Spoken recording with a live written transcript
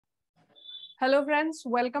Hello friends,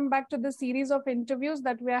 welcome back to the series of interviews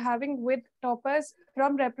that we are having with toppers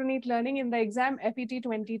from Reproneet Learning in the exam FET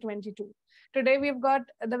 2022. Today we've got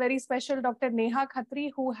the very special Dr. Neha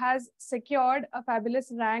Khatri, who has secured a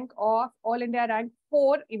fabulous rank of All India rank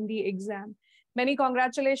 4 in the exam. Many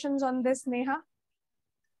congratulations on this, Neha.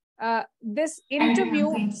 This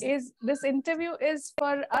interview is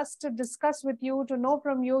for us to discuss with you, to know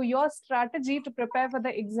from you your strategy to prepare for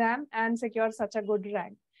the exam and secure such a good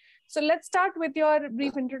rank. So let's start with your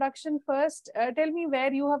brief introduction first. Tell me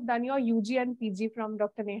where you have done your UG and PG from,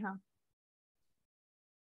 Dr. Neha.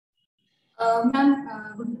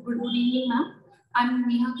 Ma'am, good evening, ma'am. I'm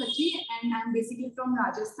Neha Khatri and I'm basically from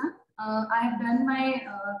Rajasthan. I have done my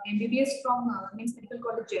MBBS from NEET Medical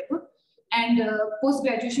College, Jaipur, and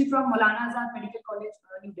post-graduation from Maulana Azad Medical College,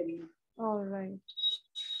 New Delhi. All right.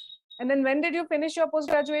 And then when did you finish your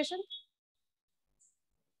post-graduation?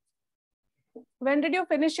 When did you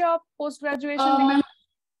finish your post-graduation?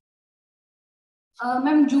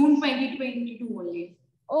 Ma'am, June 2022 only.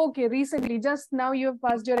 Okay, recently, just now you have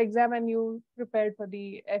passed your exam and you prepared for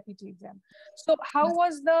the FET exam. So how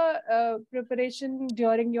was the preparation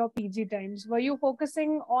during your PG times? Were you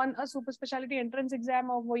focusing on a super specialty entrance exam,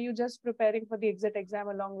 or were you just preparing for the exit exam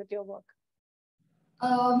along with your work?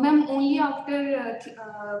 Ma'am, only after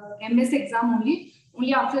MS exam only.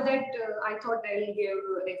 Only after that, I thought I will give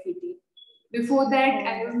FET. Before that,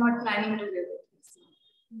 I was not planning to give it.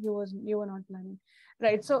 You were not planning.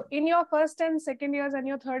 Right. So in your first and second years and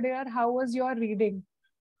your third year, how was your reading?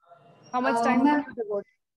 How much time did you devote?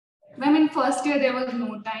 Ma'am, in first year there was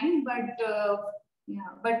no time,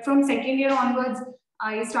 but from second year onwards,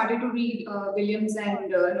 I started to read Williams and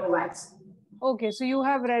Novak's. Okay, so you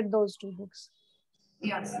have read those two books.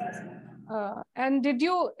 Yes. And did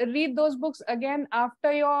you read those books again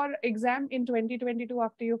after your exam in 2022,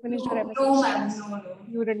 after you finished your MS? No, ma'am, no.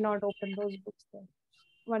 You did not open those books there.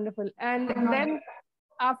 Wonderful. And then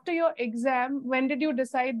after your exam, when did you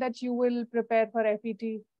decide that you will prepare for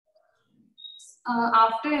FET?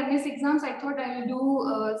 After MS exams, I thought I will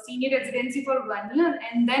do senior residency for 1 year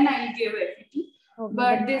and then I'll give FET. Okay,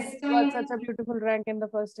 but this time, got such a beautiful rank in the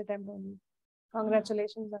first attempt only.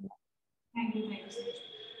 Congratulations on that. Thank you so much.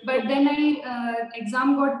 But then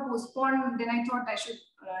exam got postponed. Then I thought I should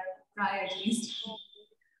try at least.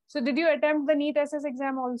 So did you attempt the NEET SS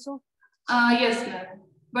exam also? Yes, ma'am.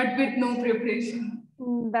 But with no preparation.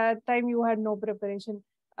 That time you had no preparation.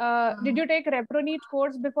 Did you take Reproneet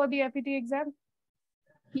course before the FET exam?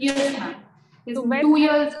 Yes, ma'am. So 2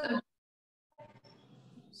 years.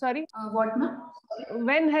 Sorry? What, ma'am?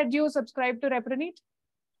 When had you subscribed to Reproneet?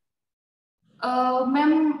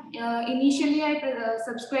 Ma'am, initially I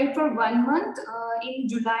subscribed for 1 month in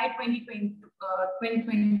July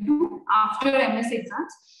 2022 after MS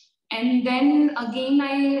exams. And then again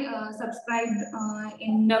I subscribed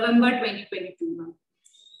in November 2022, ma'am.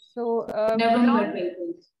 So November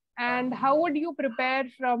 2022. And how would you prepare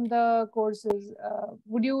from the courses?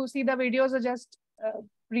 Would you see the videos or just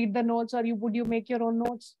read the notes, or would you make your own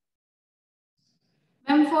notes?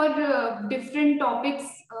 Ma'am, for different topics,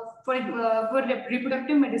 for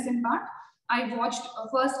reproductive medicine part, I watched,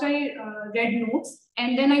 first I read notes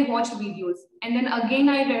and then I watched videos and then again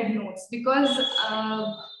I read notes, because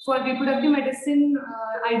for reproductive medicine,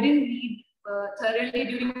 I didn't read thoroughly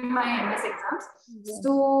during my MS exams. Yes.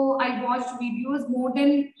 So I watched videos more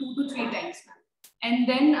than 2 to 3 times. And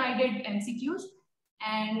then I did MCQs,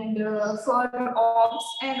 and for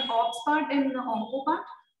ops part and the onco part,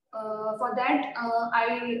 for that,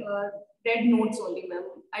 I read notes only, ma'am.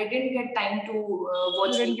 I didn't get time to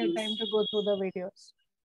watch videos. You didn't get time to go through the videos.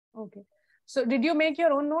 Okay. So did you make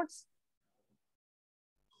your own notes?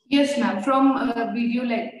 Yes, ma'am. From video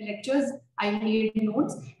lectures, I made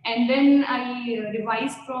notes, and then I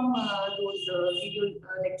revised from those video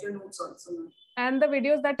lecture notes also, ma'am. And the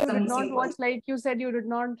videos that you did not watch, like you said, you did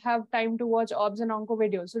not have time to watch obs and onco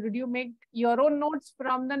videos. So did you make your own notes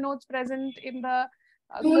from the notes present in the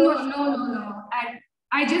course? No.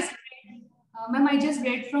 I just, ma'am, I just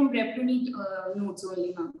read from Reproneet notes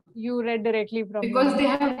only, ma'am. You read directly from, because they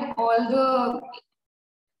have all the,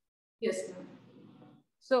 yes, ma'am.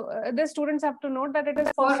 So the students have to note that it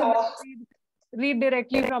is possible to read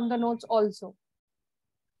directly from the notes also.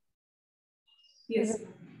 Yes.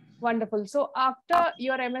 Wonderful. So after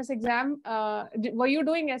your MS exam, were you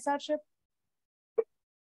doing SRship?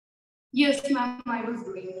 Yes, ma'am, I was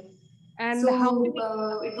doing it. And so, how many,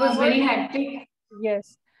 it was very hectic.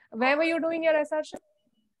 Yes. Where were you doing your SRship?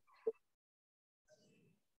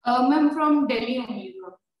 Ma'am, from Delhi only.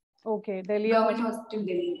 Okay, Delhi. Government hospital,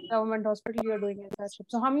 Delhi. Government hospital, you are doing SRship.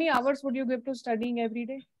 So how many hours would you give to studying every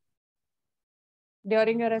day?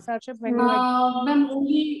 during your SRship when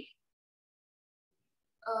you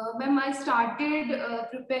Ma'am, I started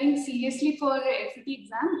preparing seriously for FET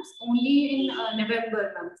exams only in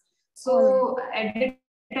November, ma'am. So at that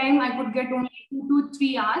time, I could get only 2 to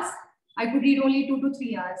 3 hours. I could read only 2 to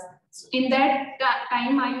 3 hours. So in that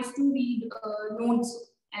time, I used to read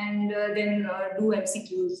notes and then do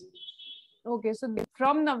MCQs. Okay, so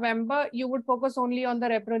from November, you would focus only on the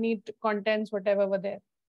Reproneet contents, whatever were there.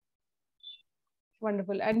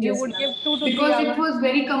 Wonderful. And you would give 2 to 3 hours. Because it was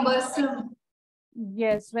very cumbersome.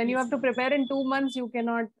 Yes, when you have to prepare in 2 months, you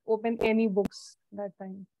cannot open any books that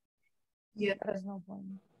time. Yeah. There is no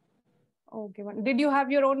point. Okay. Did you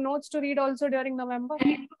have your own notes to read also during November?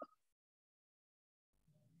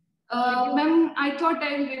 Ma'am, I thought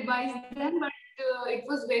I'll revise them, but it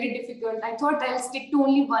was very difficult. I thought I'll stick to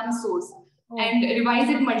only one source and revise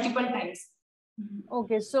it multiple times.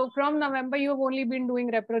 Okay, so from November, you have only been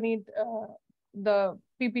doing Reproneet, the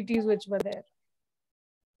PPTs which were there.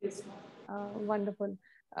 Yes. Wonderful.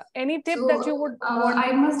 Any tip that you would want?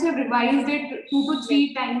 I must have revised it 2 to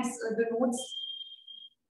 3 times, the notes.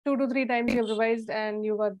 2 to 3 times you have revised and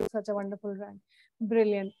you got such a wonderful rank.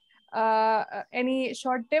 Brilliant. Any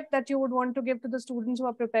short tip that you would want to give to the students who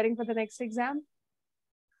are preparing for the next exam?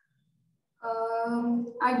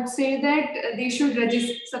 I would say that they should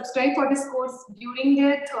subscribe for this course during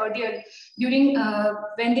their 3rd year. During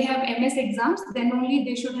when they have MS exams, then only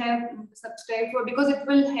they should have subscribed for, because it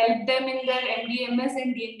will help them in their MD, MS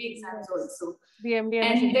and DNB exams also. The MD,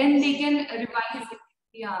 and then they can revise it.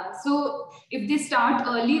 Yeah. So if they start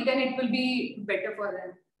early, then it will be better for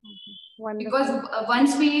them. Wonderful. Because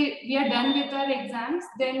once we are done with our exams,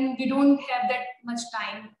 then we don't have that much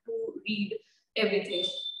time to read everything.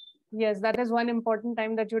 Yes, that is one important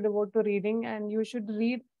time that you devote to reading, and you should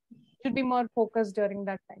be more focused during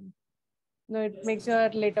that time. No, it makes your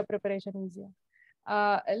later preparation easier.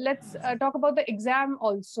 Let's talk about the exam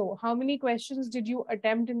also. How many questions did you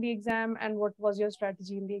attempt in the exam, and what was your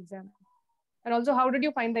strategy in the exam? And also, how did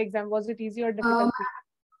you find the exam? Was it easy or difficult?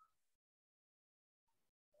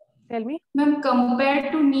 Tell me. Ma'am,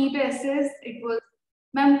 compared to NEET SS,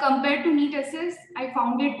 compared to NEET SS, I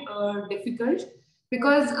found it difficult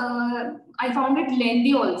because I found it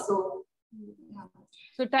lengthy also. Yeah.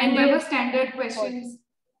 So and there were standard questions,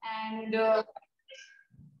 and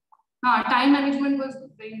time management was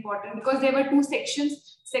very important because there were 2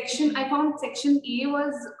 sections. I found section A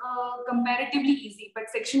was comparatively easy, but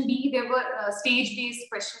section B, there were stage-based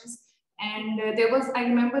questions. And I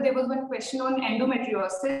remember there was one question on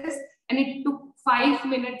endometriosis, and it took 5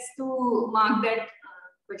 minutes to mark that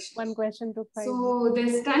question. One question took 5 minutes. So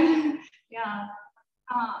this time, yeah.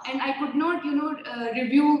 And I could not,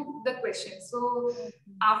 review the question. So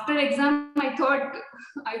after exam, I thought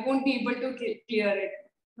I won't be able to clear it.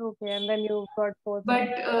 Okay, and then you got 4th. But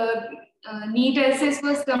NEET SS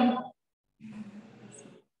was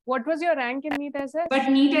What was your rank in NEET SS? But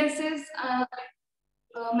NEET SS,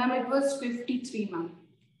 ma'am, it was 53, ma'am.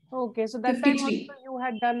 Okay, so that 53. Time also you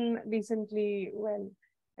had done decently well,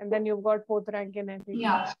 and then you've got 4th rank in FET.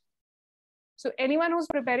 Yeah. So anyone who's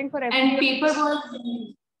preparing for FET, and paper was,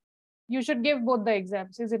 you should give both the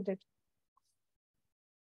exams, isn't it?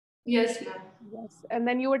 Yes, ma'am. Yes, and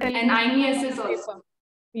then you were telling and INISSET also.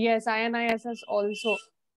 Yes, INISSET also.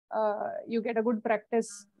 You get a good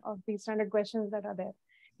practice of the standard questions that are there.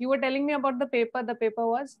 You were telling me about the paper. The paper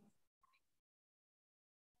was?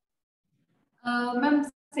 Ma'am,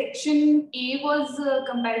 section A was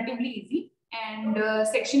comparatively easy. And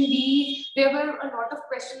section B, there were a lot of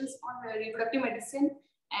questions on reproductive medicine.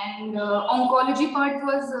 And oncology part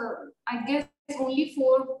was, I guess, only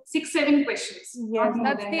 4, 6, 7 questions. Yes,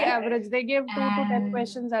 that's the average. They give 2 to 10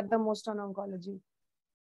 questions at the most on oncology.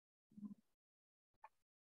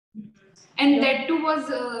 And that too was,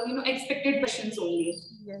 expected questions only.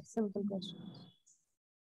 Yes, simple questions.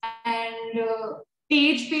 And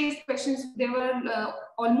page-based questions, there were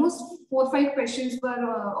almost 4 or 5 questions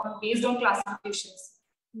were based on classifications.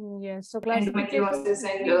 Yes, so classifications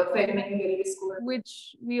and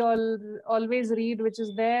which we always read, which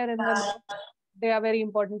is there, and then they are very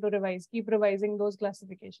important to revise. Keep revising those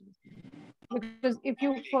classifications, because if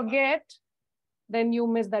you forget, then you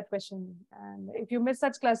miss that question. And if you miss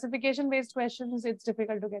such classification-based questions, it's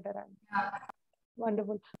difficult to get a rank. Yeah.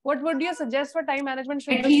 Wonderful. What would you suggest for time management?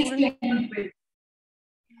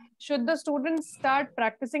 Should the students start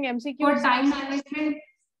practicing MCQs? For time management,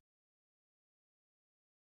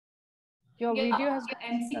 your video has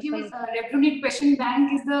MCQs, Reproneet question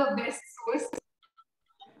bank is the best source.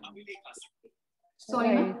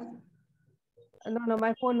 Sorry. Right. No,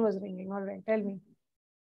 my phone was ringing. All right, tell me.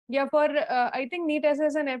 Yeah, for I think NEET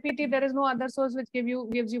SS and FET, there is no other source which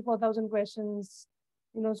gives you 4,000 questions.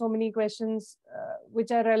 So many questions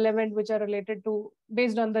which are relevant, which are related to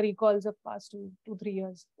based on the recalls of past 2-3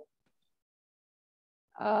 years.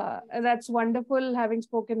 That's wonderful having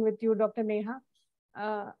spoken with you, Dr. Neha.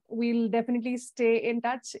 We'll definitely stay in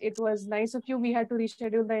touch. It was nice of you. We had to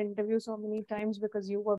reschedule the interview so many times because you were